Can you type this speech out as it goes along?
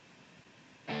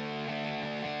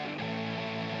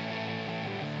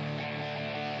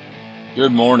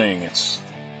Good morning. It's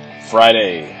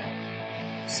Friday,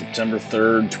 September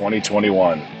 3rd,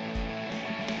 2021.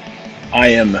 I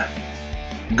am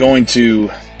going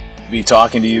to be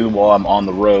talking to you while I'm on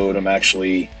the road. I'm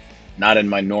actually not in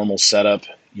my normal setup.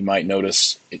 You might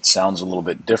notice it sounds a little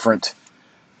bit different.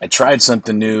 I tried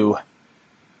something new.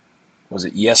 Was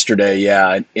it yesterday?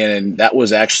 Yeah. And that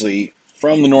was actually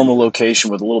from the normal location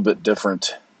with a little bit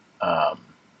different um,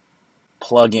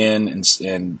 plug in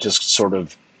and just sort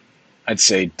of, I'd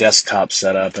say, desktop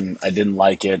setup. And I didn't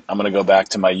like it. I'm going to go back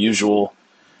to my usual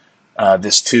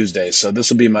this Tuesday. So this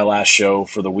will be my last show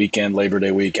for the weekend, Labor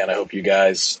Day weekend. I hope you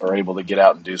guys are able to get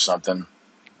out and do something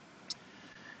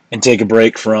and take a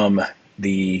break from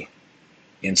the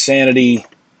insanity,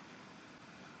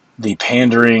 the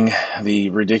pandering, the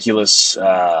ridiculous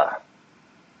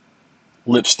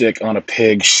lipstick on a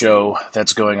pig show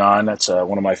that's going on. That's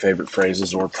one of my favorite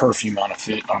phrases, or perfume on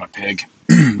a pig.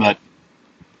 But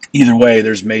either way,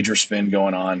 there's major spin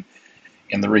going on,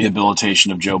 and the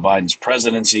rehabilitation of Joe Biden's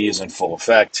presidency is in full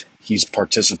effect. He's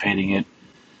participating in it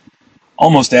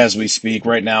almost as we speak.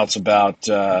 Right now it's about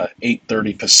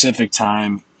 8:30 Pacific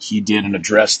time. He did an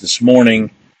address this morning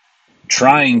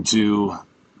trying to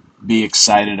be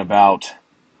excited about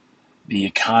the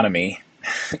economy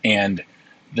and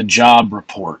the job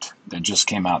report that just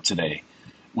came out today,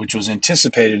 which was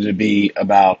anticipated to be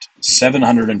about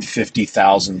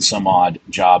 750,000 some odd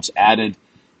jobs added.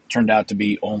 Turned out to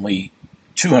be only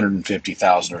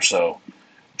 250,000 or so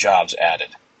jobs added.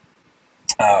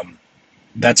 Um,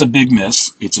 that's a big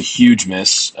miss. It's a huge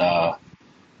miss. I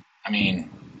mean,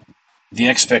 the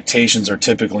expectations are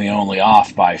typically only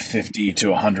off by 50 to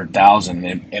 100,000.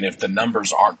 And if the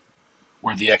numbers aren't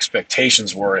where the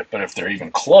expectations were, but if they're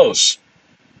even close,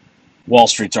 Wall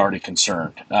Street's already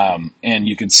concerned. And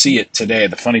you can see it today.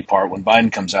 The funny part, when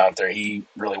Biden comes out there, he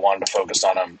really wanted to focus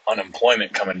on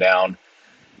unemployment coming down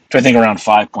to, I think, around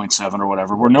 5.7 or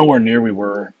whatever. We're nowhere near we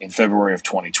were in February of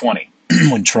 2020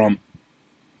 when Trump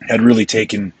had really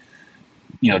taken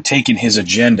his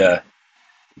agenda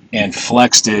and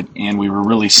flexed it, and we were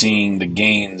really seeing the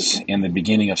gains in the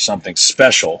beginning of something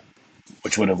special,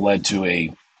 which would have led to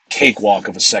a cakewalk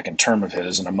of a second term of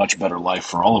his and a much better life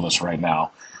for all of us right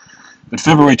now. But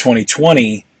February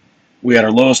 2020, we had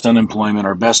our lowest unemployment,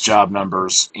 our best job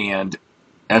numbers, and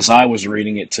as I was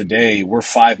reading it today, we're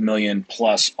 5 million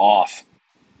plus off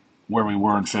where we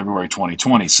were in February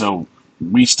 2020. So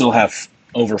we still have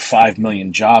over 5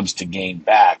 million jobs to gain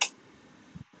back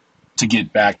to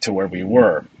get back to where we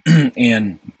were.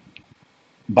 And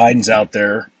Biden's out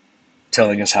there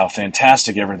telling us how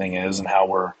fantastic everything is and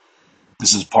how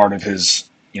this is part of his,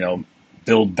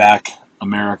 build back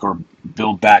America or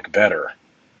build back better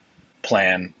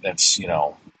plan that's,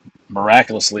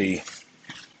 miraculously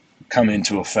come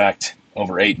into effect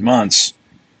over 8 months.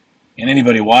 And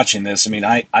anybody watching this,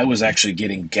 I was actually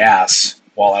getting gas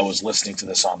while I was listening to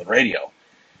this on the radio.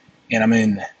 And I'm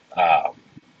in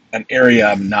an area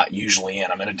I'm not usually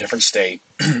in. I'm in a different state,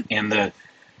 and the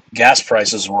gas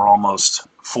prices were almost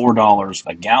 $4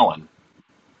 a gallon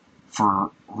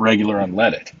for regular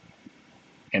unleaded.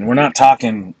 And we're not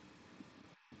talking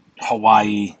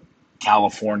Hawaii,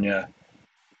 California.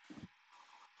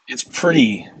 It's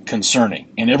pretty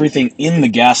concerning. And everything in the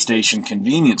gas station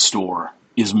convenience store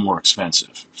is more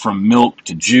expensive. From milk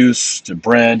to juice to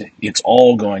bread, it's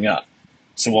all going up.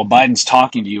 So while Biden's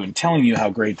talking to you and telling you how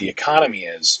great the economy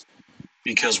is,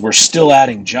 because we're still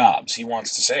adding jobs, he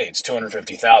wants to say it's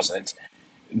 250,000.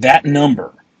 That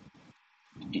number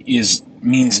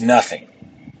means nothing.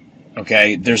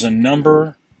 Okay, there's a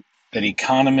number that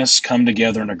economists come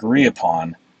together and agree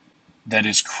upon that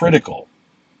is critical,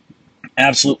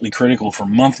 absolutely critical for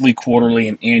monthly, quarterly,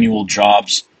 and annual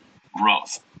jobs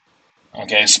growth.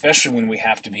 Okay, especially when we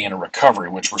have to be in a recovery,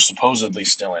 which we're supposedly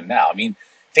still in now.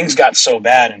 Things got so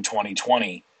bad in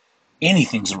 2020,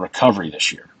 anything's a recovery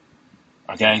this year.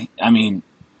 Okay,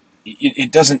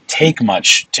 it doesn't take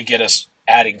much to get us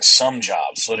adding some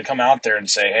jobs. So to come out there and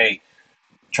say, hey,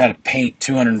 try to paint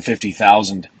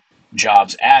 250,000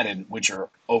 jobs added, which are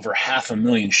over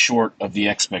 500,000 short of the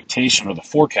expectation or the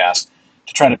forecast,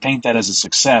 to try to paint that as a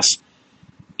success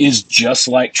is just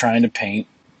like trying to paint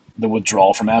the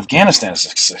withdrawal from Afghanistan as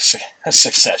a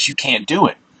success. You can't do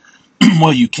it.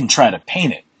 Well, you can try to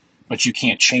paint it, but you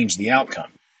can't change the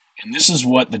outcome. And this is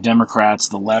what the Democrats,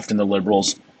 the left, and the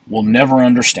liberals will never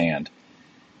understand,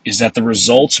 is that the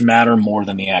results matter more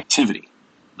than the activity.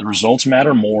 The results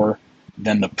matter more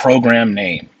than the program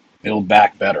name, Build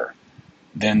Back Better,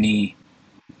 than the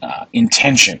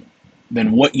intention,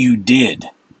 than what you did,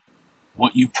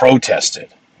 what you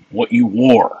protested, what you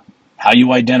wore, how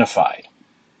you identified.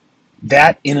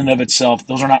 That in and of itself,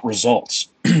 those are not results.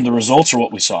 The results are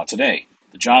what we saw today,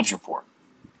 the jobs report.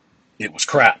 It was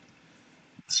crap.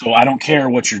 So I don't care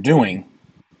what you're doing.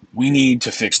 We need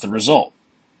to fix the result.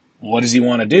 What does he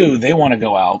want to do? They want to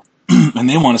go out and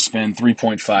they want to spend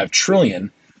 3.5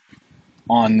 trillion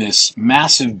on this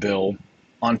massive bill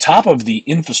on top of the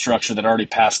infrastructure that already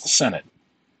passed the Senate.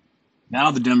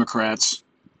 Now the Democrats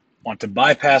want to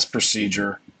bypass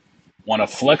procedure, want to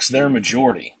flex their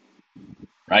majority,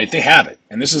 right? They have it.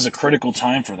 And this is a critical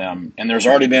time for them. And there's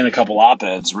already been a couple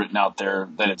op-eds written out there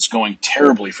that it's going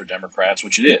terribly for Democrats,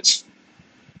 which it is.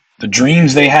 The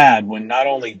dreams they had when not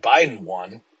only Biden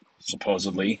won,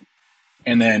 supposedly,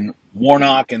 and then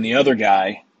Warnock and the other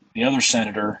guy, the other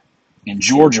senator in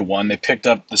Georgia won, they picked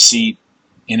up the seat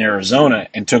in Arizona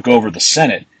and took over the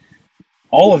Senate.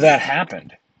 All of that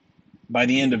happened by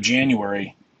the end of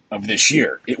January of this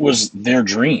year. It was their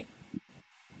dream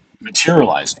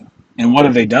materializing. And what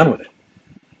have they done with it?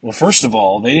 Well, first of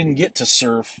all, they didn't get to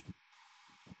surf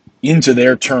into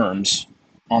their terms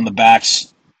on the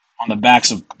backs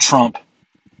of Trump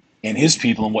and his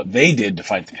people and what they did to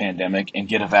fight the pandemic and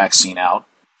get a vaccine out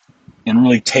and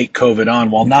really take COVID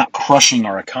on while not crushing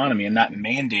our economy and not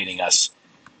mandating us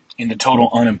into total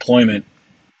unemployment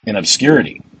and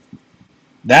obscurity.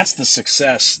 That's the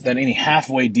success that any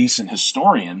halfway decent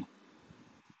historian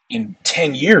in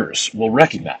 10 years will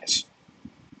recognize.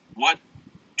 What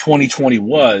 2020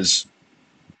 was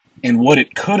and what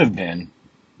it could have been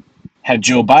had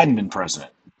Joe Biden been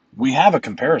president. We have a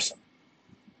comparison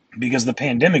because the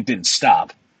pandemic didn't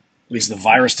stop. At least the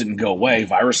virus didn't go away.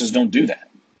 Viruses don't do that,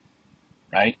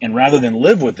 right? And rather than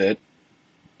live with it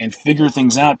and figure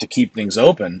things out to keep things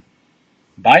open,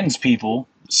 Biden's people,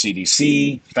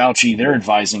 CDC, Fauci, they're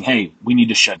advising, hey, we need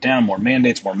to shut down, more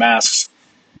mandates, more masks,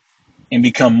 and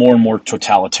become more and more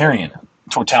totalitarian.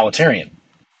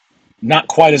 Not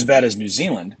quite as bad as New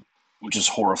Zealand, which is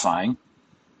horrifying,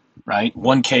 right?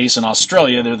 One case in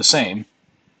Australia, they're the same.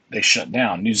 They shut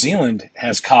down. New Zealand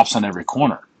has cops on every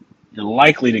corner. You're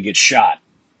likely to get shot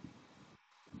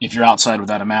if you're outside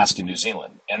without a mask in New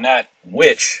Zealand. And that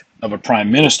witch of a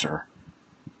prime minister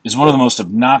is one of the most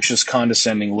obnoxious,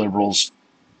 condescending liberals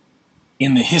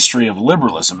in the history of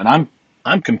liberalism. And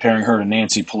I'm comparing her to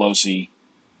Nancy Pelosi,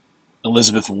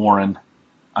 Elizabeth Warren.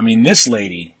 I mean, this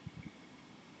lady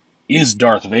is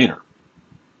Darth Vader.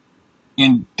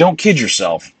 And don't kid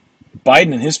yourself,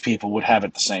 Biden and his people would have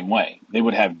it the same way. They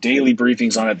would have daily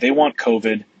briefings on it. They want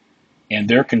COVID and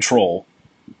their control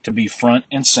to be front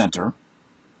and center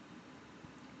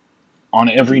on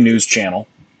every news channel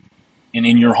and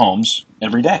in your homes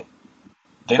every day.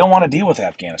 They don't want to deal with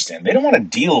Afghanistan. They don't want to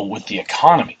deal with the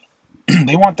economy.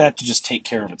 They want that to just take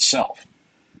care of itself.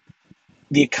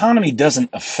 The economy doesn't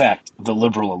affect the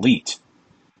liberal elite.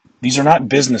 These are not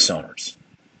business owners.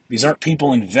 These aren't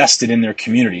people invested in their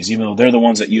communities, even though they're the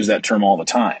ones that use that term all the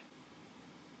time,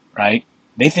 right?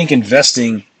 They think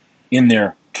investing in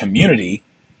their community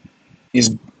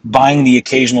is buying the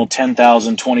occasional $10,000,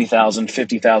 $20,000,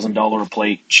 $50,000 a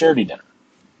plate charity dinner,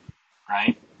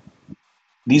 right?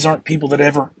 These aren't people that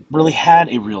ever really had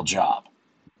a real job.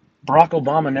 Barack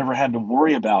Obama never had to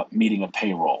worry about meeting a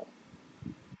payroll.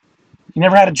 He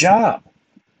never had a job.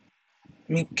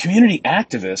 I mean, community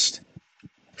activist,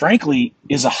 frankly,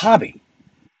 is a hobby.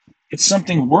 It's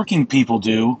something working people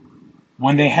do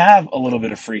when they have a little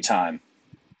bit of free time.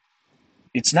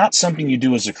 It's not something you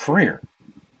do as a career,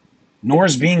 nor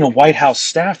is being a White House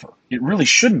staffer. It really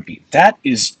shouldn't be. That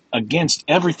is against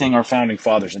everything our founding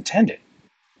fathers intended.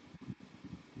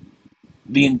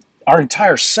 Our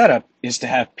entire setup is to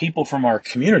have people from our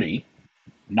community,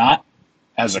 not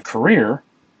as a career,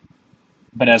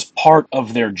 but as part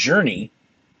of their journey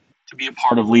to be a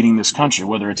part of leading this country,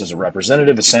 whether it's as a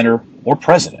representative, a senator, or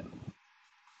president.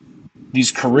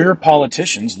 These career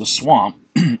politicians, the swamp,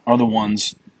 are the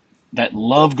ones that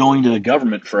love going to the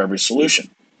government for every solution.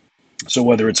 So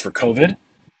whether it's for COVID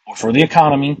or for the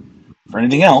economy, for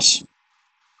anything else,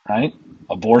 right?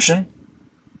 Abortion,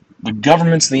 the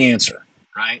government's the answer,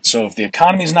 right? So if the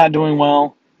economy's not doing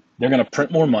well, they're going to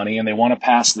print more money and they want to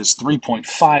pass this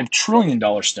 $3.5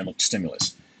 trillion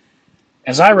stimulus.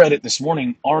 As I read it this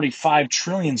morning, already $5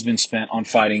 trillion has been spent on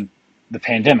fighting the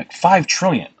pandemic. $5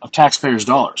 trillion of taxpayers'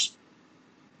 dollars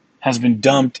has been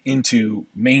dumped into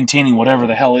maintaining whatever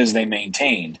the hell is they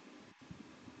maintained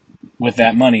with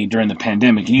that money during the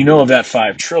pandemic. And you know, of that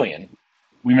 $5 trillion,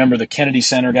 we remember the Kennedy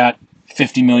Center got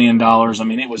 $50 million. I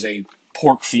mean, it was a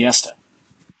pork fiesta,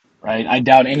 right? I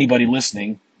doubt anybody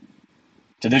listening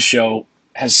to this show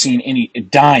has seen a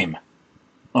dime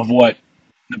of what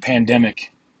the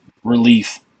pandemic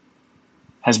relief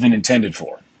has been intended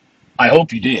for. I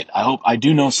hope you did. I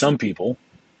do know some people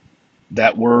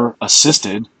that were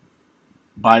assisted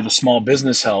by the small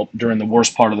business help during the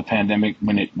worst part of the pandemic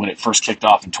when it first kicked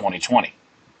off in 2020.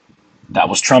 That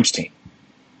was Trump's team,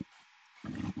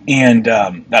 and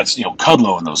that's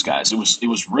Kudlow and those guys. It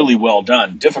was really well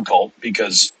done. Difficult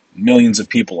because millions of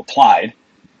people applied.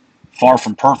 Far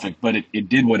from perfect, but it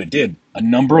did what it did. A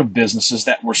number of businesses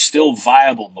that were still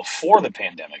viable before the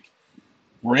pandemic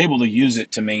were able to use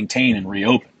it to maintain and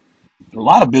reopen. There were a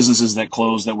lot of businesses that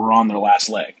closed that were on their last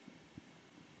leg,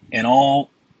 and all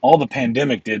the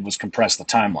pandemic did was compress the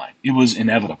timeline. It was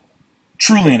inevitable,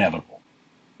 truly inevitable,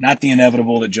 not the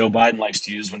inevitable that Joe Biden likes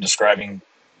to use when describing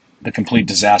the complete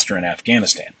disaster in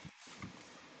Afghanistan.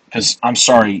 Because I'm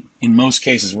sorry, in most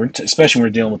cases, especially when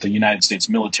we're dealing with the United States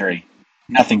military,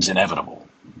 nothing's inevitable,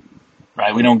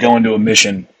 right? We don't go into a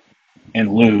mission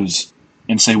and lose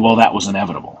and say, well, that was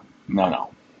inevitable. No.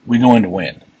 We go in to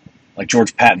win. Like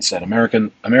George Patton said,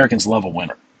 Americans love a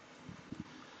winner.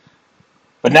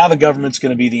 But now the government's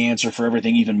going to be the answer for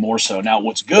everything even more so. Now,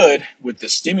 what's good with the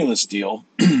stimulus deal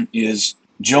is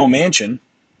Joe Manchin,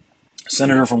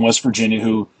 senator from West Virginia,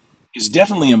 who is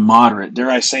definitely a moderate, dare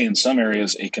I say in some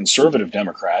areas, a conservative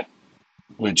Democrat,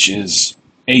 which is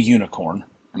a unicorn.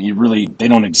 I mean, they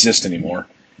don't exist anymore.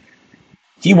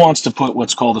 He wants to put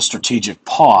what's called a strategic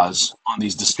pause on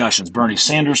these discussions. Bernie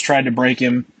Sanders tried to break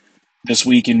him this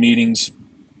week in meetings.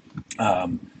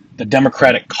 The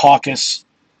Democratic caucus,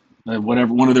 one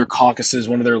of their caucuses,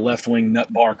 one of their left-wing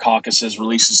nut bar caucuses,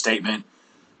 released a statement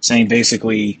saying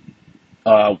basically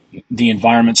the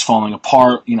environment's falling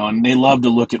apart. And they love to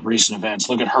look at recent events,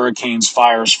 look at hurricanes,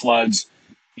 fires, floods.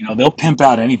 They'll pimp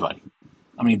out anybody.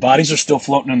 I mean, bodies are still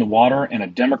floating in the water, and a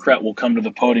Democrat will come to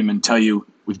the podium and tell you,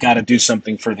 we've got to do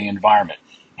something for the environment.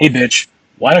 Hey, bitch,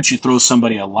 why don't you throw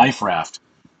somebody a life raft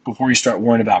before you start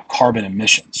worrying about carbon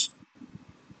emissions?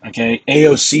 Okay,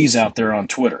 AOC's out there on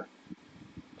Twitter.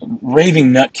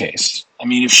 Raving nutcase. I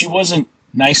mean, if she wasn't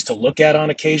nice to look at on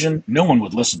occasion, no one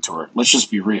would listen to her. Let's just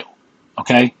be real,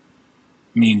 okay?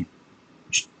 I mean,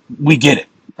 we get it,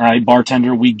 all right,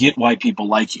 bartender? We get why people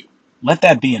like you. Let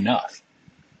that be enough.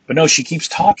 But no, she keeps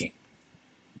talking.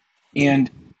 And,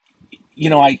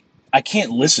 I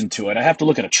can't listen to it. I have to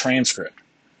look at a transcript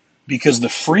because the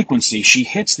frequency, she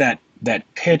hits that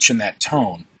pitch and that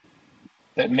tone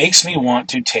that makes me want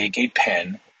to take a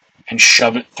pen and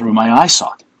shove it through my eye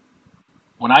socket.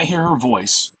 When I hear her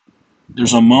voice,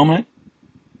 there's a moment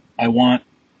I want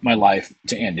my life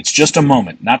to end. It's just a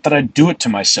moment. Not that I do it to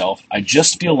myself. I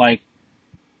just feel like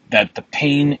that the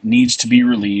pain needs to be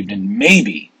relieved, and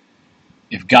maybe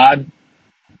if God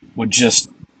would just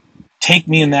take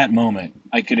me in that moment,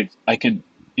 I could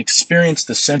experience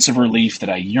the sense of relief that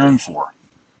I yearn for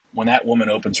when that woman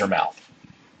opens her mouth.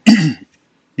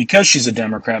 Because she's a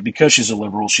Democrat, because she's a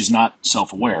liberal, she's not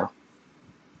self-aware.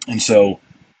 And so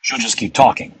she'll just keep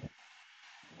talking.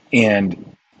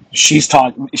 And she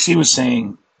was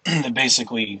saying that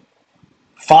basically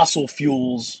fossil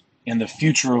fuels and the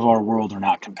future of our world are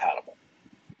not compatible,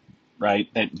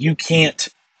 right? That you can't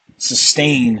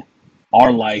sustain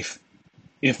our life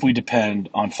if we depend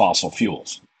on fossil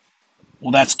fuels.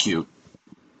 Well, that's cute,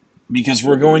 because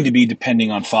we're going to be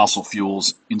depending on fossil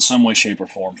fuels in some way, shape, or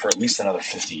form for at least another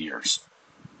 50 years.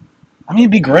 I mean,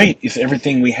 it'd be great if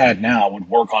everything we had now would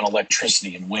work on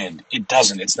electricity and wind. It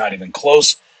doesn't. It's not even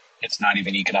close. It's not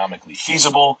even economically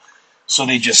feasible. So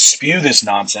they just spew this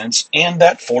nonsense, and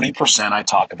that 40% I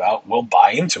talk about will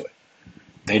buy into it.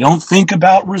 They don't think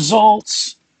about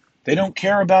results. They don't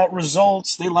care about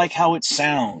results. They like how it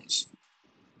sounds.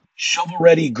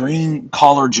 Shovel-ready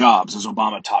green-collar jobs, as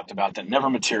Obama talked about, that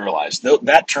never materialized.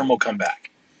 That term will come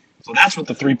back. So that's what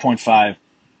the $3.5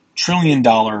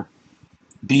 trillion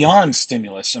beyond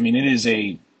stimulus, I mean, it is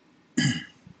a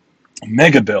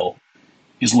mega bill,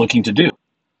 is looking to do.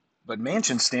 But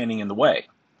Manchin's standing in the way.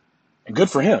 And good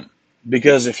for him.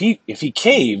 Because if he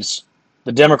caves,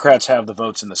 the Democrats have the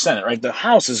votes in the Senate, right? The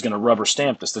House is going to rubber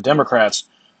stamp this. The Democrats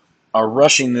are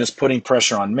rushing this, putting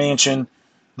pressure on Manchin.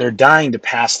 They're dying to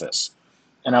pass this.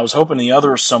 And I was hoping the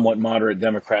other somewhat moderate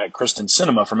Democrat, Kristen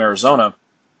Sinema from Arizona,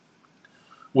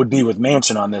 would be with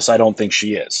Manchin on this. I don't think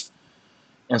she is.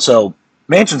 And so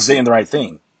Manchin's saying the right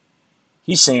thing.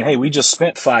 He's saying, hey, we just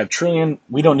spent $5 trillion.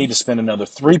 We don't need to spend another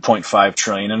 $3.5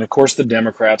 trillion. And of course, the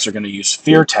Democrats are going to use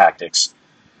fear tactics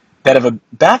that have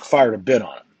backfired a bit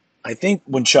on him. I think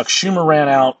when Chuck Schumer ran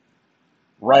out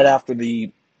right after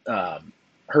the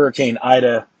Hurricane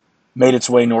Ida made its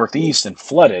way northeast and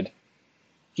flooded,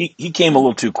 he came a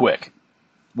little too quick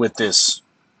with this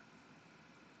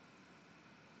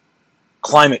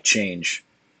climate change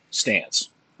stance,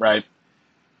 right?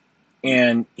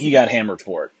 And he got hammered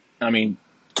for it. I mean,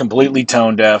 completely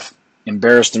tone deaf,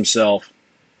 embarrassed himself,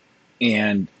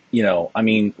 and I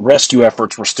mean, rescue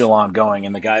efforts were still ongoing,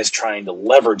 and the guy's trying to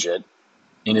leverage it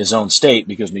in his own state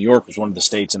because New York was one of the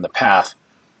states in the path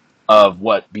of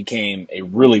what became a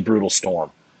really brutal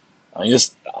storm. I mean,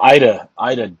 this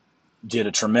Ida did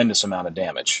a tremendous amount of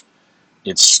damage.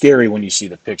 It's scary when you see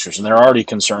the pictures, and there are already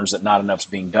concerns that not enough's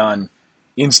being done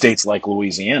in states like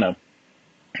Louisiana.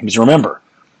 Because remember,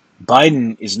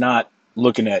 Biden is not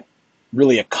looking at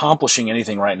really accomplishing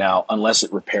anything right now unless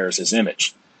it repairs his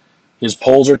image. His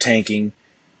polls are tanking.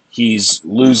 He's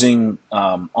losing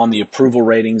on the approval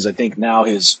ratings. I think now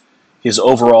his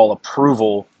overall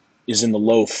approval is in the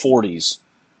low 40s,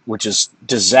 which is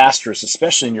disastrous,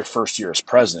 especially in your first year as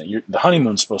president. The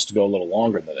honeymoon's supposed to go a little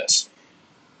longer than this.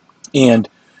 And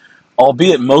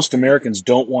albeit most Americans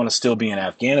don't want to still be in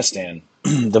Afghanistan,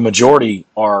 the majority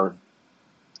are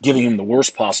giving him the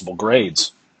worst possible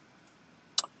grades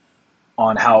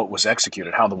on how it was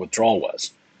executed, how the withdrawal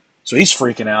was. So he's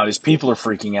freaking out. His people are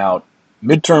freaking out.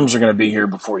 Midterms are going to be here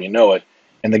before you know it.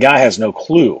 And the guy has no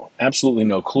clue, absolutely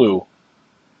no clue,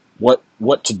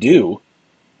 what to do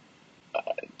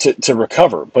to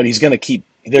recover. But they're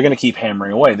going to keep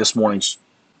hammering away. This morning's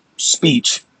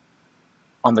speech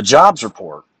on the jobs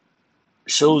report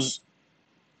shows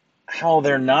how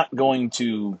they're not going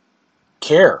to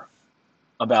care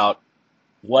about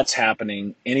what's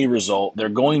happening, any result. They're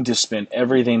going to spend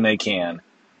everything they can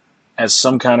as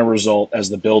some kind of result as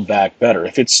the Build Back Better.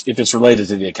 If it's related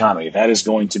to the economy, that is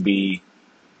going to be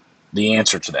the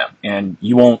answer to them. And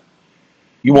you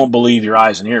won't believe your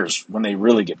eyes and ears when they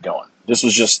really get going. This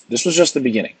was just the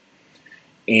beginning,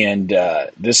 and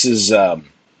this is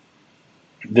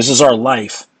our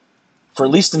life for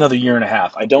at least another year and a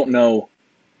half. I don't know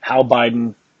how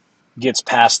Biden gets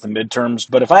past the midterms,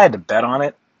 but if I had to bet on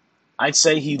it, I'd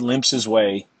say he limps his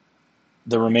way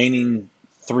the remaining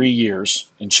 3 years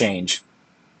and change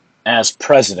as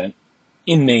president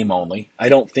in name only. I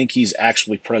don't think he's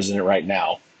actually president right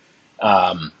now.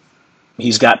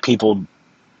 He's got people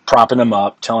propping him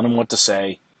up, telling him what to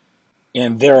say,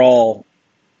 and they're all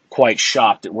quite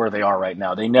shocked at where they are right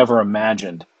now. They never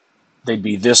imagined they'd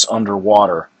be this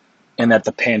underwater and that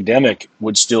the pandemic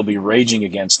would still be raging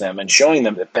against them and showing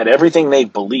them that everything they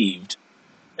believed,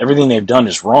 everything they've done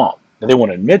is wrong. They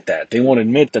won't admit that. They won't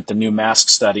admit that the new mask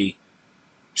study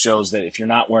shows that if you're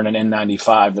not wearing an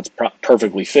N95 that's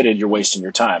perfectly fitted, you're wasting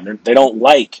your time. They don't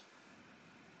like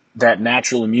that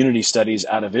natural immunity studies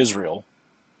out of Israel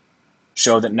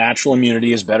show that natural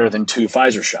immunity is better than 2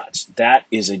 Pfizer shots. That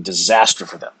is a disaster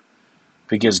for them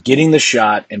because getting the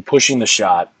shot and pushing the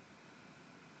shot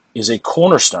is a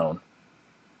cornerstone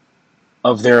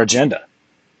of their agenda.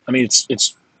 I mean, it's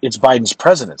Biden's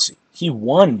presidency. He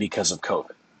won because of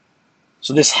COVID.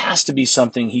 So this has to be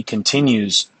something he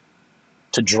continues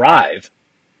to drive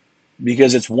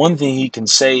because it's one thing he can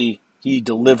say he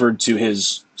delivered to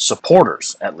his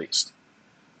supporters, at least.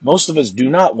 Most of us do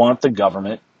not want the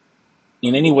government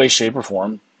in any way, shape, or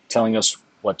form telling us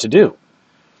what to do.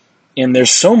 And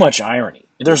there's so much irony.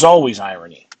 There's always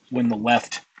irony when the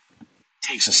left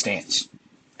takes a stance.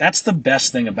 That's the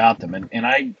best thing about them. And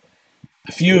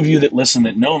a few of you that listen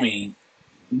that know me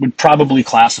would probably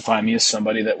classify me as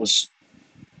somebody that was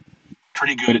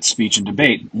pretty good at speech and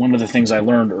debate. One of the things I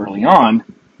learned early on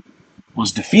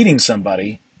was defeating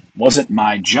somebody wasn't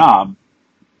my job.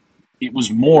 It was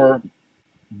more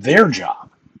their job.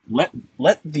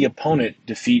 Let the opponent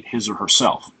defeat his or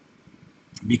herself.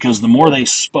 Because the more they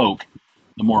spoke,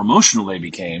 the more emotional they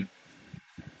became,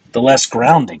 the less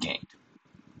ground they gained.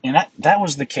 And that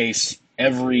was the case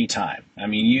every time. I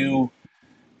mean,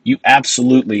 you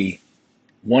absolutely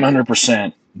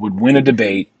 100% would win a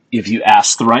debate if you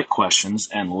asked the right questions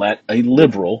and let a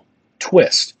liberal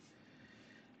twist.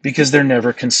 Because they're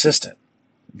never consistent.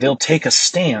 They'll take a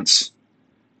stance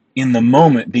in the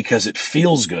moment because it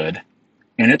feels good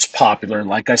and it's popular. And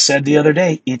like I said the other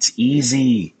day, it's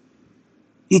easy.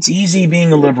 It's easy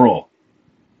being a liberal.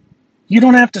 You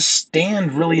don't have to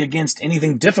stand really against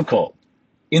anything difficult.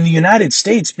 In the United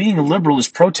States, being a liberal is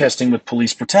protesting with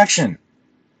police protection.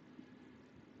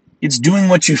 It's doing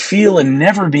what you feel and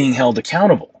never being held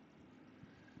accountable.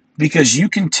 Because you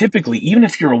can typically, even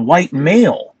if you're a white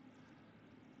male,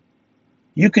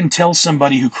 you can tell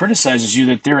somebody who criticizes you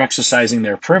that they're exercising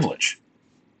their privilege.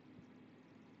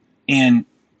 And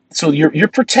so you're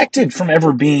protected from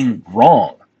ever being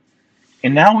wrong.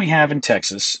 And now we have in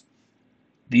Texas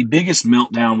the biggest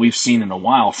meltdown we've seen in a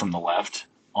while from the left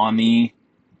on the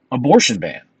abortion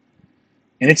ban.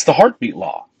 And it's the heartbeat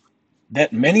law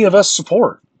that many of us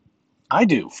support. I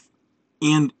do.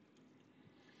 And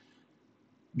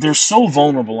they're so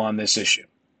vulnerable on this issue.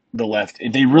 the left.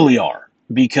 They really are,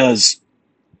 because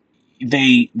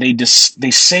they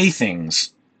say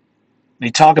things. They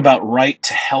talk about right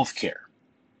to health care,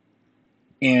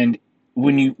 and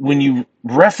when you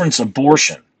reference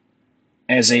abortion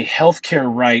as a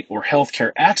healthcare right or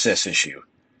healthcare access issue,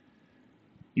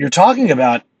 you're talking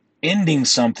about ending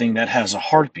something that has a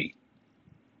heartbeat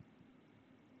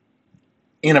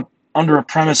in a under a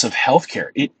premise of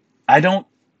healthcare. I don't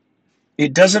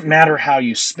it doesn't matter how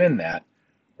you spin that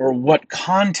or what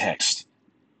context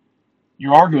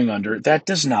you're arguing under, that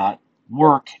does not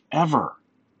work ever.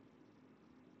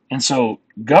 And so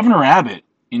Governor Abbott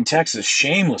in Texas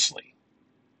shamelessly,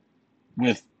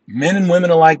 with men and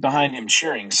women alike behind him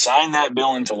cheering, signed that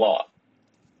bill into law.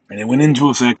 And it went into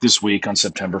effect this week on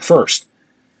September 1st.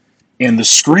 And the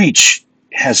screech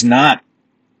has not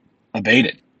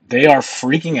abated. They are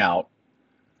freaking out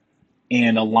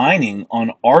and aligning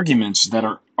on arguments that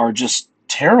are just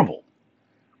terrible.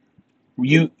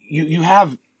 You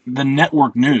have the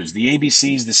network news, the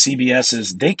ABCs, the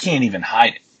CBSs, they can't even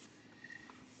hide it.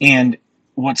 And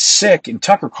what's sick, and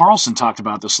Tucker Carlson talked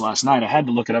about this last night, I had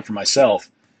to look it up for myself.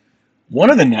 One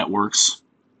of the networks,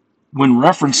 when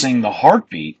referencing the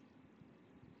heartbeat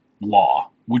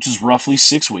law, which is roughly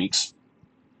 6 weeks,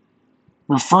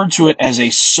 referred to it as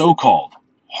a so-called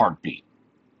heartbeat.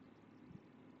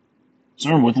 So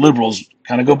remember, with liberals,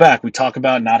 kind of go back, we talk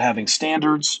about not having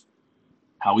standards,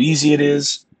 how easy it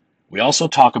is. We also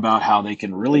talk about how they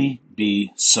can really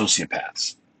be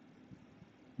sociopaths.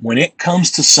 When it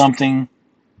comes to something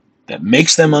that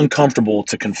makes them uncomfortable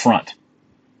to confront,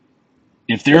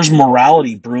 if there's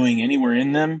morality brewing anywhere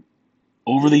in them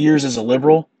over the years as a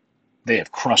liberal, they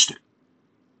have crushed it.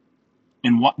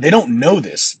 And they don't know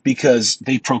this because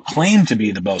they proclaim to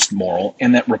be the most moral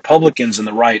and that Republicans and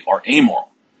the right are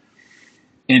amoral.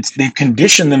 And they've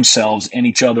conditioned themselves and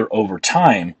each other over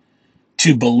time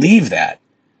to believe that,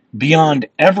 beyond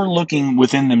ever looking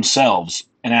within themselves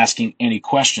and asking any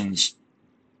questions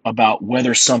about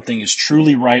whether something is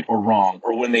truly right or wrong,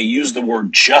 or when they use the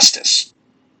word justice,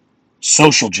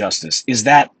 social justice, is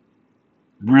that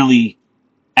really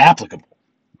applicable?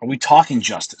 Are we talking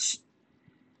justice?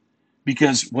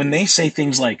 Because when they say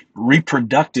things like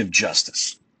reproductive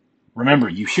justice, remember,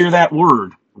 you hear that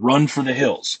word, run for the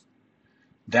hills.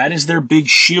 That is their big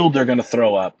shield they're going to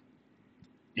throw up.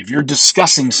 If you're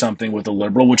discussing something with a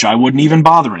liberal, which I wouldn't even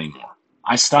bother anymore,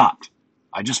 I stopped.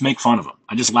 I just make fun of them.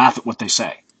 I just laugh at what they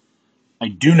say. I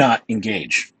do not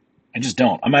engage. I just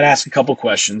don't. I might ask a couple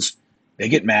questions. They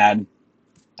get mad.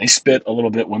 They spit a little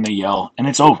bit when they yell, and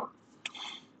it's over.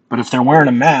 But if they're wearing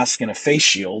a mask and a face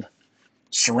shield,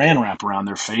 saran wrap around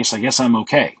their face, I guess I'm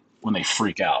okay when they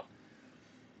freak out.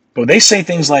 But when they say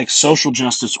things like social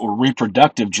justice or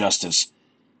reproductive justice,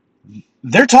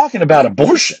 they're talking about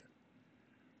abortion.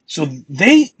 So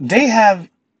they have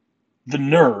the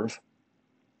nerve,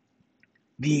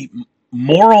 the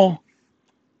moral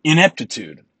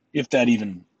ineptitude, if that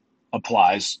even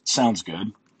applies. Sounds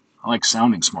good. I like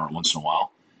sounding smart once in a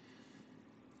while.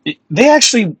 They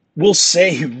actually will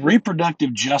say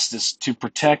reproductive justice to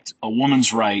protect a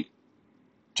woman's right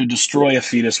to destroy a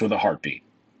fetus with a heartbeat,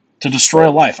 to destroy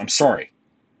a life. I'm sorry.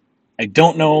 I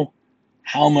don't know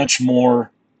how much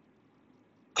more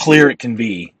clear it can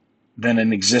be than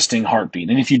an existing heartbeat.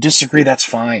 And if you disagree, that's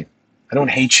fine. I don't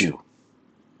hate you.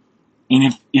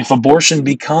 And if abortion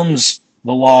becomes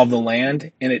the law of the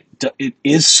land, and it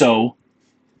is so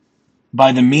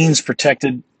by the means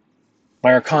protected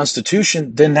by our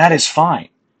Constitution, then that is fine.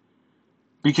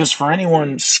 Because for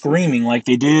anyone screaming like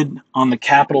they did on the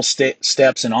Capitol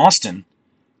steps in Austin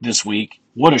this week,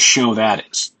 what a show that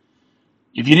is.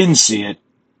 If you didn't see it,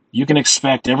 you can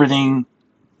expect everything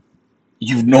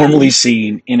you've normally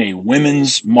seen in a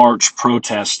women's march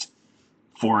protest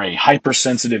for a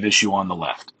hypersensitive issue on the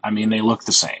left. I mean, they look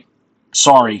the same.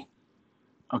 Sorry.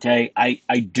 Okay,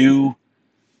 I do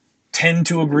tend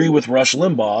to agree with Rush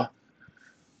Limbaugh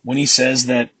when he says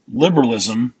that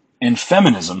liberalism and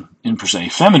feminism, in per se,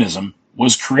 feminism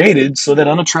was created so that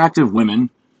unattractive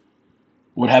women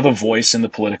would have a voice in the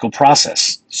political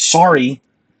process. Sorry,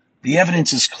 the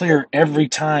evidence is clear every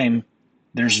time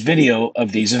there's video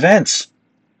of these events.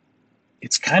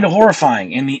 It's kind of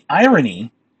horrifying. And the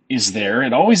irony is there,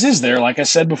 it always is there, like I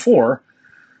said before,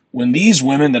 when these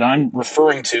women that I'm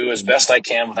referring to as best I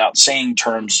can without saying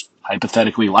terms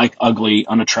hypothetically like ugly,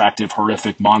 unattractive,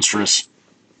 horrific, monstrous,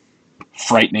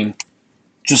 frightening,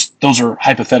 just those are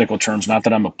hypothetical terms, not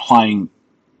that I'm applying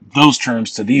those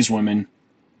terms to these women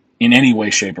in any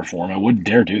way, shape, or form. I wouldn't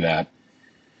dare do that.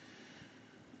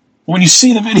 When you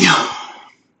see the video,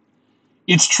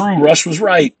 it's true, Rush was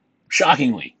right,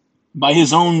 shockingly, by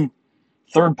his own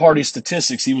third-party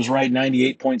statistics, he was right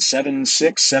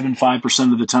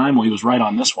 98.7675% of the time. Well, he was right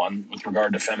on this one with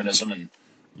regard to feminism and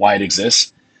why it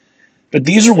exists. But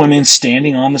these are women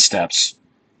standing on the steps,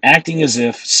 acting as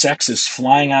if sex is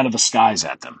flying out of the skies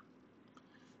at them,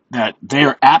 that they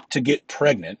are apt to get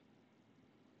pregnant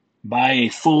by a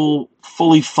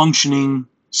fully functioning,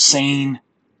 sane,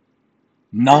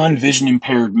 non-vision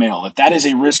impaired male, that is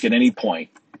a risk at any point,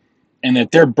 and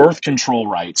that their birth control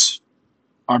rights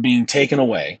are being taken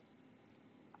away,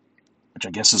 which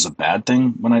I guess is a bad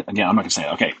thing. I'm not going to say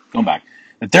it. Okay, going back.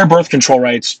 That their birth control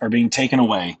rights are being taken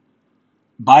away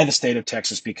by the state of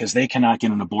Texas because they cannot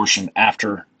get an abortion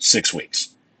after 6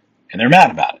 weeks. And they're mad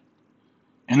about it.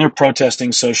 And they're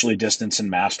protesting socially distanced and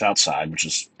masked outside, which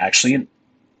is actually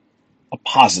a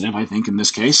positive, I think, in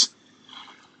this case,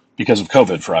 because of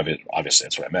COVID, for obviously,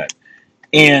 that's what I meant.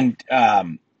 And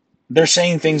they're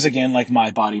saying things again like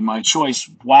my body, my choice.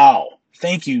 Wow,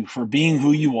 thank you for being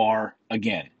who you are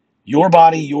again. Your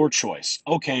body, your choice.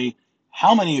 Okay,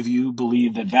 how many of you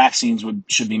believe that vaccines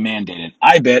should be mandated?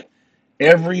 I bet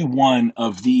every one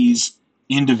of these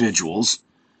individuals,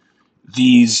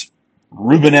 these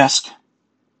Rubenesque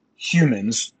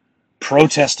humans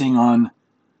protesting on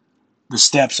the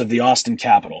steps of the Austin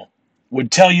Capitol,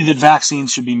 would tell you that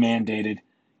vaccines should be mandated.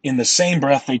 In the same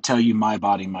breath, they tell you my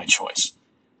body, my choice.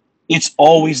 It's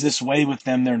always this way with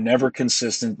them. They're never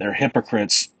consistent. They're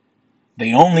hypocrites.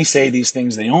 They only say these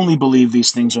things. They only believe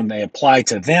these things when they apply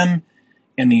to them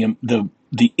and the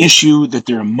issue that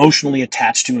they're emotionally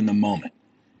attached to in the moment.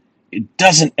 It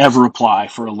doesn't ever apply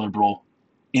for a liberal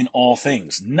in all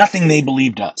things. Nothing they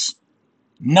believe does.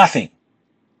 Nothing.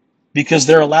 Because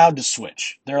they're allowed to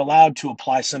switch. They're allowed to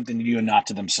apply something to you and not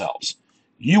to themselves.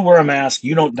 You wear a mask.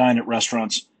 You don't dine at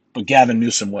restaurants, but Gavin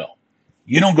Newsom will.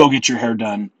 You don't go get your hair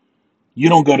done. You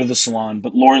don't go to the salon,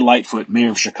 but Lori Lightfoot,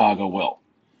 mayor of Chicago, will.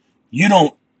 You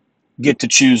don't get to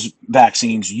choose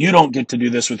vaccines. You don't get to do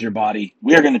this with your body.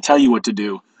 We're going to tell you what to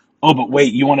do. Oh, but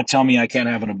wait, you want to tell me I can't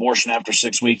have an abortion after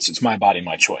 6 weeks? It's my body,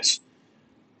 my choice.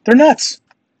 They're nuts.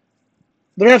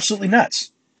 They're absolutely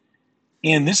nuts.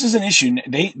 And this is an issue.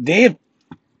 They have,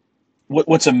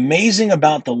 what's amazing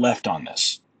about the left on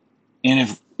this,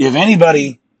 and if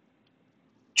anybody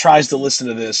tries to listen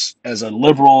to this as a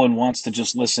liberal and wants to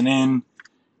just listen in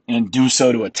and do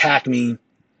so to attack me,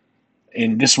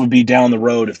 and this would be down the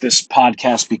road if this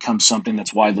podcast becomes something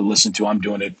that's widely listened to, I'm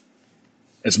doing it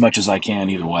as much as I can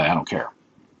either way. I don't care.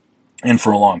 And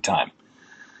for a long time.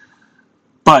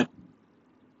 But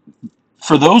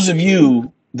for those of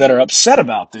you that are upset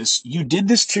about this, you did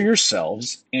this to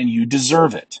yourselves and you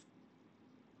deserve it.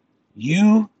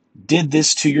 You did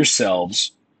this to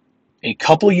yourselves a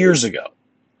couple years ago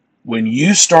when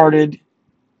you started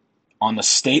on the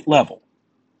state level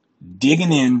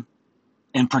digging in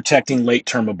and protecting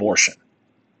late-term abortion.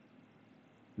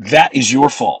 That is your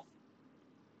fault.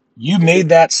 You made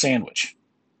that sandwich.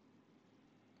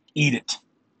 Eat it.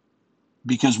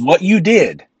 Because what you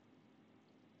did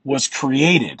was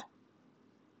created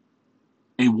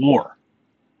a war.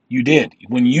 You did.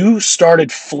 When you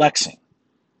started flexing,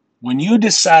 when you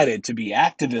decided to be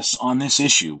activists on this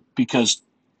issue because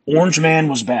Orange Man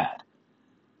was bad,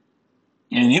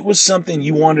 and it was something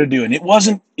you wanted to do, and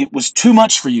it was too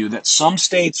much for you that some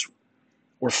states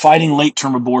were fighting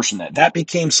late-term abortion, that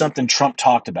became something Trump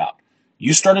talked about.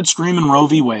 You started screaming Roe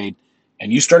v. Wade,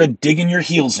 and you started digging your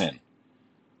heels in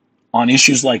on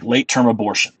issues like late-term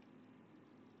abortion.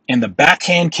 And the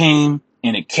backhand came,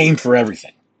 and it came for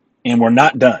everything. And we're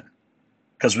not done,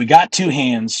 because we got two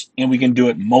hands, and we can do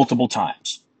it multiple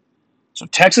times. So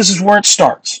Texas is where it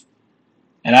starts.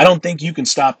 And I don't think you can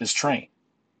stop this train.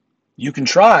 You can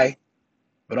try,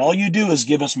 but all you do is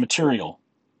give us material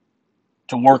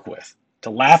to work with,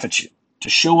 to laugh at you, to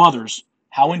show others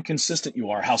how inconsistent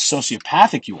you are, how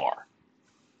sociopathic you are,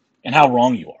 and how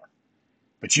wrong you are.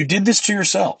 But you did this to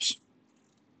yourselves.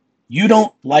 You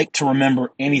don't like to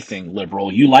remember anything,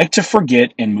 liberal. You like to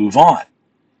forget and move on.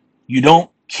 You don't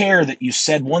care that you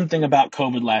said one thing about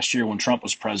COVID last year when Trump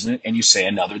was president, and you say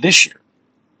another this year.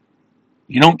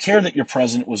 You don't care that your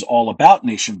president was all about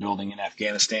nation building in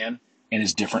Afghanistan and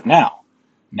is different now.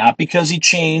 Not because he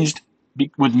changed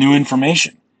with new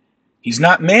information. He's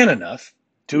not man enough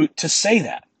to say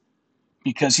that,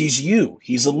 because he's you.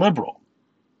 He's a liberal.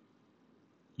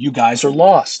 You guys are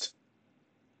lost.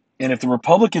 And if the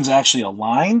Republicans actually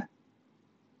align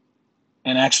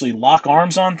and actually lock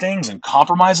arms on things and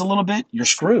compromise a little bit, you're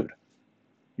screwed.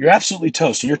 You're absolutely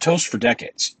toast. And you're toast for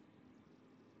decades.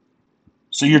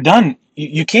 So you're done.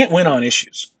 You can't win on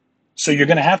issues. So you're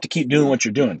going to have to keep doing what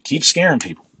you're doing. Keep scaring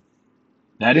people.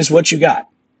 That is what you got.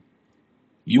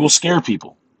 You will scare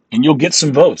people. and you'll get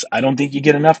some votes. I don't think you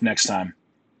get enough next time.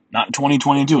 Not in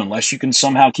 2022, unless you can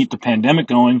somehow keep the pandemic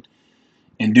going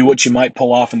and do what you might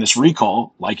pull off in this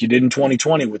recall, like you did in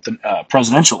 2020 with the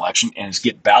presidential election, and is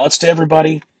get ballots to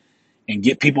everybody and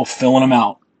get people filling them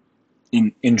out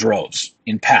in droves,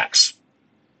 in packs.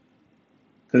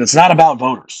 Because it's not about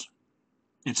voters.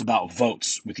 It's about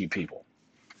votes with you people.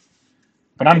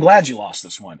 But I'm glad you lost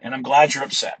this one, and I'm glad you're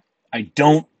upset. I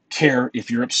don't care if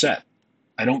you're upset.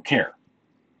 I don't care.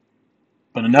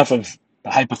 But enough of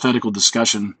the hypothetical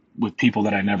discussion with people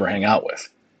that I never hang out with.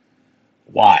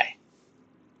 Why?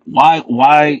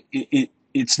 Why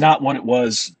it's not what it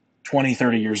was 20,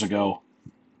 30 years ago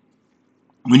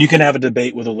when you can have a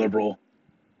debate with a liberal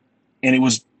and it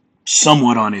was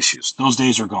somewhat on issues. Those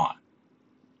days are gone.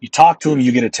 You talk to them,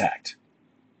 you get attacked.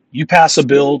 You pass a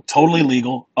bill, totally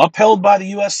legal, upheld by the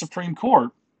U.S. Supreme Court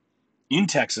in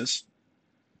Texas.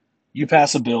 You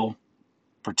pass a bill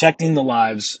protecting the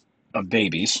lives of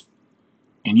babies,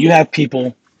 and you have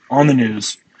people on the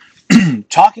news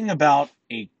talking about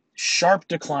a sharp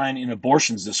decline in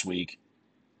abortions this week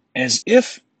as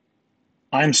if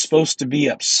I'm supposed to be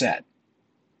upset.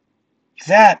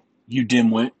 That, you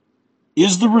dimwit,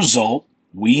 is the result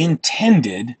we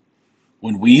intended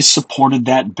when we supported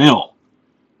that bill.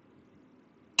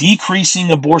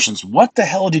 Decreasing abortions. What the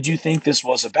hell did you think this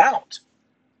was about?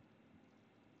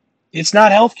 It's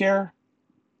not healthcare.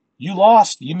 You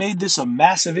lost. You made this a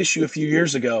massive issue a few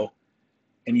years ago,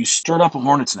 and you stirred up a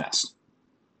hornet's nest.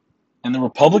 And the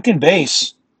Republican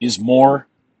base is more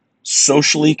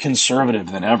socially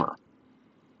conservative than ever.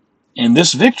 And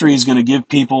this victory is going to give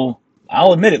people,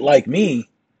 I'll admit it, like me,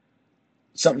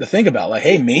 something to think about. Like,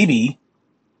 hey, maybe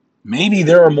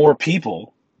there are more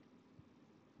people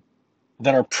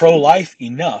that are pro-life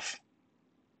enough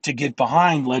to get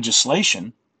behind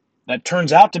legislation that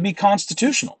turns out to be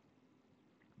constitutional.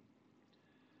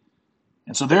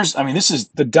 And so this is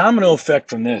the domino effect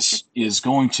from this is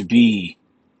going to be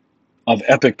of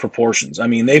epic proportions. I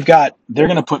mean, they're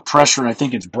going to put pressure. I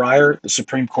think it's Breyer, the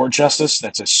Supreme Court justice.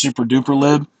 That's a super duper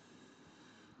lib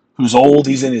who's old.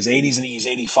 He's in his 80s and he's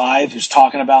 85, who's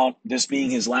talking about this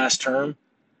being his last term.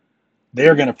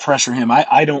 They're going to pressure him.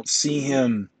 I don't see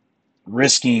him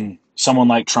risking someone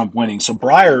like Trump winning. So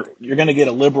Breyer, you're going to get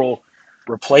a liberal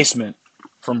replacement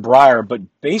from Breyer, but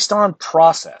based on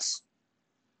process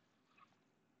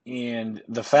and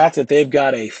the fact that they've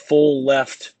got a full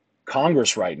left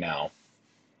Congress right now,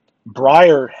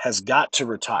 Breyer has got to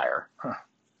retire. There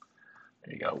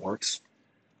you go, it works.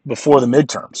 Before the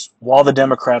midterms, while the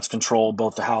Democrats control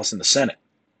both the House and the Senate.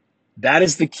 That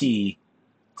is the key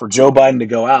for Joe Biden to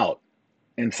go out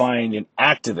and find an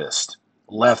activist,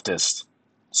 leftist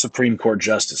Supreme Court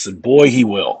justice. And boy, he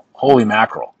will. Holy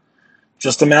mackerel.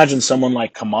 Just imagine someone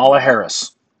like Kamala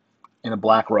Harris in a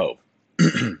black robe.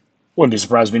 Wouldn't be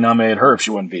surprised if we nominated her if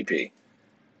she wasn't VP.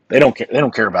 They don't care. They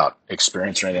don't care about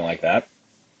experience or anything like that.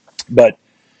 But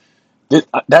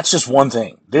that's just one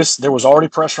thing. There was already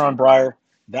pressure on Breyer.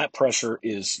 That pressure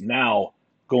is now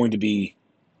going to be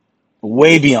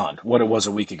way beyond what it was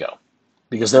a week ago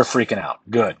because they're freaking out.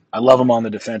 Good. I love them on the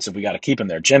defensive. We got to keep them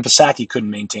there. Jen Psaki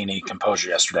couldn't maintain any composure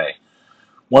yesterday.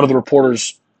 One of the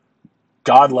reporters,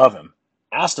 God love him,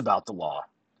 asked about the law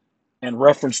and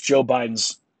referenced Joe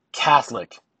Biden's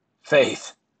Catholic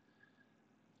faith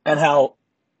and how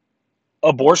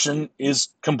abortion is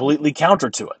completely counter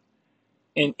to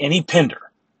it. And he pinned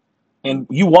her. And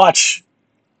you watch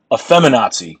a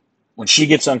feminazi, when she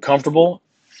gets uncomfortable,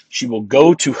 she will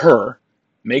go to her,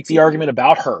 make the argument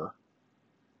about her,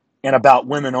 and about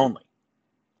women only.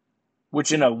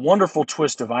 Which in a wonderful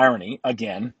twist of irony,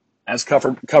 again, as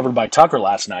covered by Tucker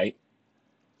last night,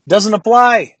 doesn't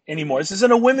apply anymore. This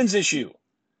isn't a women's issue.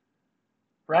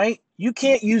 Right? You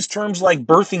can't use terms like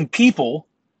birthing people.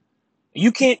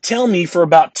 You can't tell me for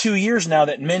about 2 years now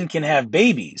that men can have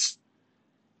babies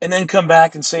and then come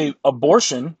back and say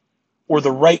abortion or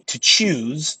the right to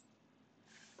choose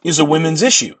is a women's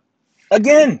issue.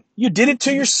 Again, you did it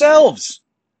to yourselves.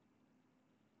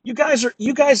 You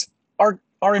guys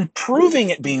are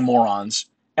improving at being morons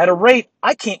at a rate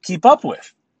I can't keep up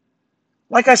with.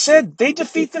 Like I said, they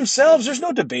defeat themselves. There's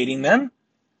no debating them.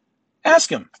 Ask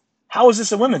them, how is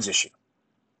this a women's issue?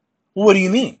 Well, what do you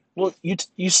mean? Well,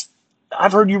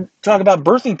 I've heard you talk about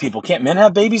birthing people. Can't men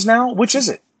have babies now? Which is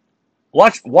it?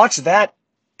 Watch that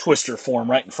twister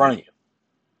form right in front of you.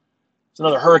 It's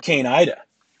another Hurricane Ida.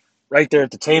 Right there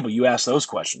at the table, you ask those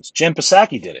questions. Jen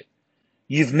Psaki did it.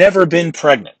 You've never been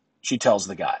pregnant, she tells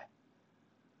the guy.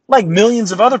 Like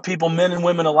millions of other people, men and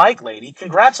women alike, lady.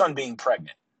 Congrats on being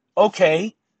pregnant.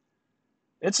 Okay.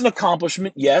 It's an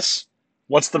accomplishment, yes.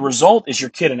 What's the result? Is your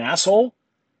kid an asshole?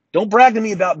 Don't brag to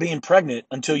me about being pregnant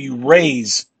until you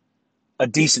raise a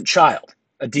decent child,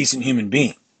 a decent human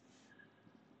being.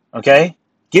 Okay?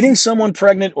 Getting someone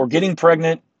pregnant or getting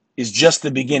pregnant is just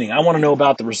the beginning. I want to know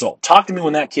about the result. Talk to me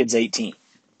when that kid's 18.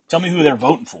 Tell me who they're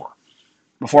voting for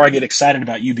before I get excited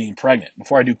about you being pregnant,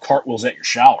 before I do cartwheels at your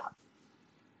shower.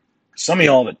 Some of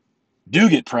y'all that do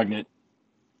get pregnant,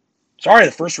 sorry,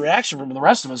 the first reaction from the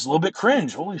rest of us is a little bit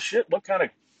cringe. Holy shit, what kind of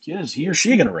kid is he or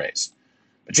she going to raise?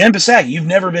 But Jen Psaki, you've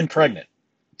never been pregnant.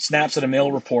 Snaps at a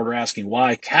male reporter asking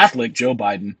why Catholic Joe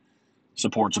Biden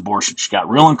supports abortion. She got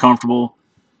real uncomfortable.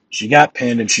 She got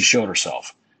pinned and she showed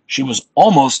herself. She was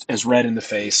almost as red in the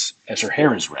face as her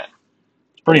hair is red.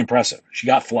 It's pretty impressive. She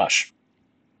got flush.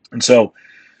 And so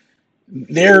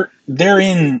they're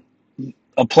in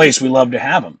a place we love to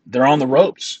have them. They're on the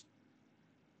ropes.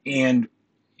 And,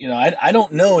 I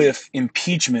don't know if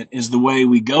impeachment is the way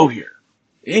we go here.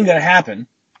 It ain't going to happen.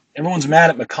 Everyone's mad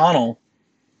at McConnell,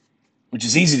 which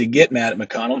is easy to get mad at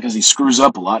McConnell because he screws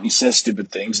up a lot and he says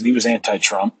stupid things, and he was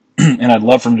anti-Trump, and I'd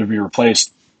love for him to be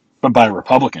replaced by a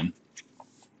Republican.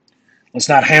 Let's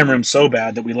not hammer him so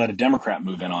bad that we let a Democrat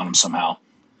move in on him somehow.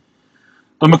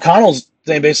 But McConnell's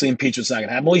saying basically impeachment's not going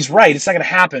to happen. Well, he's right. It's not going to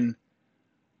happen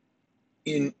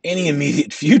in any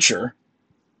immediate future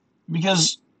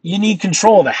because you need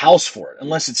control of the House for it,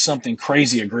 unless it's something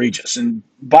crazy egregious. And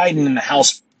Biden and the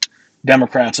House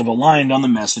Democrats have aligned on the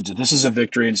message that this is a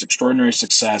victory and it's extraordinary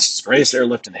success. It's the greatest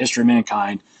airlift in the history of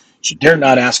mankind. You should dare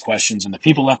not ask questions, and the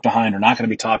people left behind are not going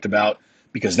to be talked about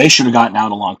because they should have gotten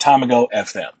out a long time ago.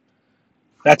 F them.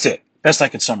 That's it. Best I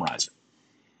could summarize it.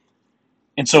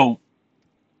 And so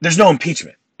there's no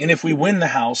impeachment. And if we win the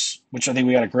House, which I think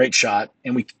we got a great shot,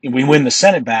 and we win the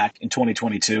Senate back in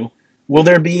 2022, will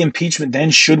there be impeachment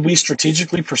then? Should we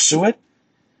strategically pursue it?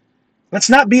 Let's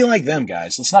not be like them,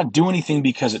 guys. Let's not do anything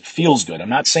because it feels good. I'm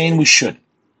not saying we shouldn't.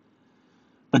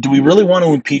 But do we really want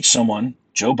to impeach someone,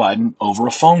 Joe Biden, over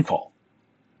a phone call?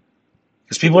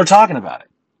 Because people are talking about it.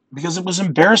 Because it was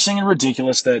embarrassing and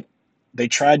ridiculous that they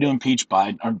tried to impeach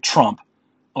Trump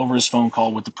over his phone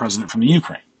call with the president from the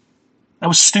Ukraine. That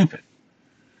was stupid.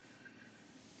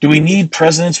 Do we need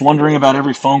presidents wondering about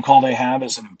every phone call they have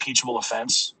as an impeachable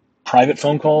offense? Private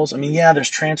phone calls? I mean, yeah, there's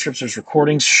transcripts, there's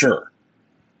recordings, sure.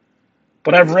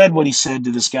 But I've read what he said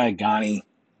to this guy, Ghani,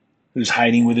 who's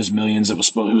hiding with his millions, who was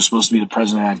supposed to be the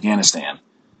president of Afghanistan.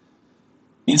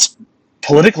 It's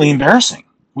politically embarrassing.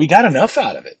 We got enough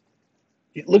out of it.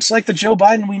 It looks like the Joe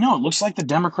Biden we know. It looks like the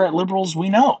Democrat liberals we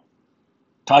know.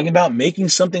 Talking about making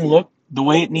something look the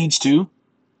way it needs to.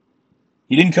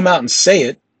 He didn't come out and say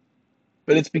it,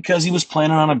 but it's because he was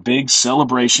planning on a big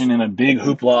celebration and a big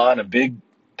hoopla and a big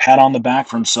pat on the back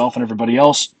for himself and everybody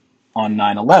else on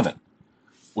 9/11.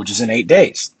 Which is in 8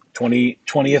 days,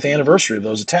 20th anniversary of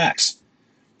those attacks.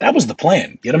 That was the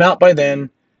plan. Get him out by then,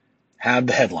 have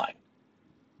the headline.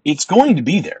 It's going to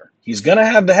be there. He's going to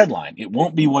have the headline. It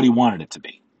won't be what he wanted it to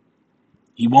be.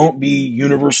 He won't be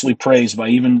universally praised by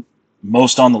even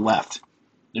most on the left.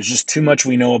 There's just too much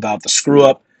we know about the screw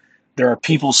up. There are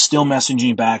people still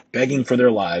messaging back, begging for their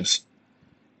lives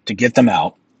to get them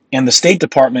out. And the State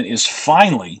Department is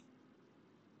finally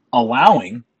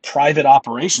allowing private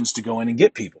operations to go in and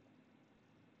get people,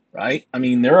 right? I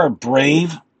mean, there are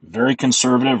brave, very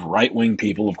conservative, right-wing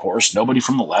people, of course. Nobody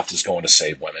from the left is going to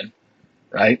save women,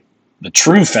 right? The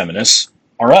true feminists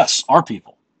are us, our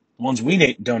people, the ones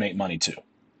we donate money to.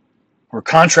 We're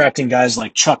contracting guys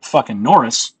like Chuck fucking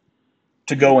Norris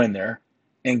to go in there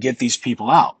and get these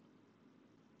people out.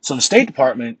 So the State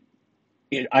Department,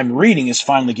 I'm reading, is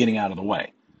finally getting out of the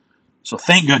way. So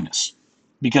thank goodness.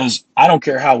 Because I don't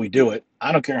care how we do it.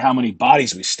 I don't care how many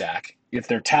bodies we stack. If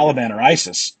they're Taliban or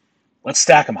ISIS, let's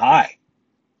stack them high.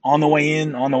 On the way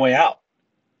in, on the way out.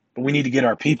 But we need to get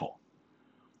our people.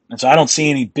 And so I don't see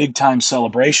any big-time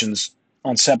celebrations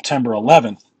on September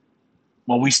 11th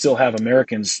while we still have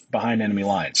Americans behind enemy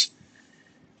lines.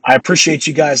 I appreciate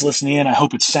you guys listening in. I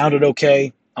hope it sounded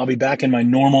okay. I'll be back in my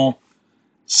normal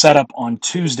setup on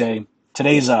Tuesday.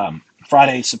 Today's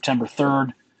Friday, September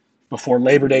 3rd. Before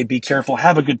Labor Day. Be careful.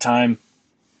 Have a good time.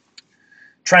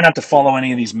 Try not to follow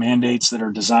any of these mandates that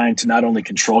are designed to not only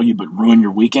control you, but ruin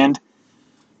your weekend.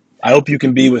 I hope you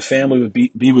can be with family,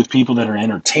 be with people that are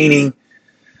entertaining,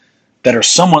 that are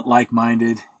somewhat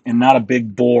like-minded, and not a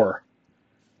big bore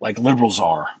like liberals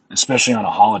are, especially on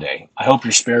a holiday. I hope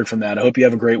you're spared from that. I hope you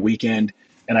have a great weekend,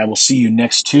 and I will see you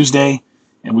next Tuesday,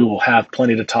 and we will have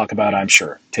plenty to talk about, I'm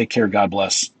sure. Take care, God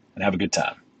bless, and have a good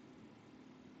time.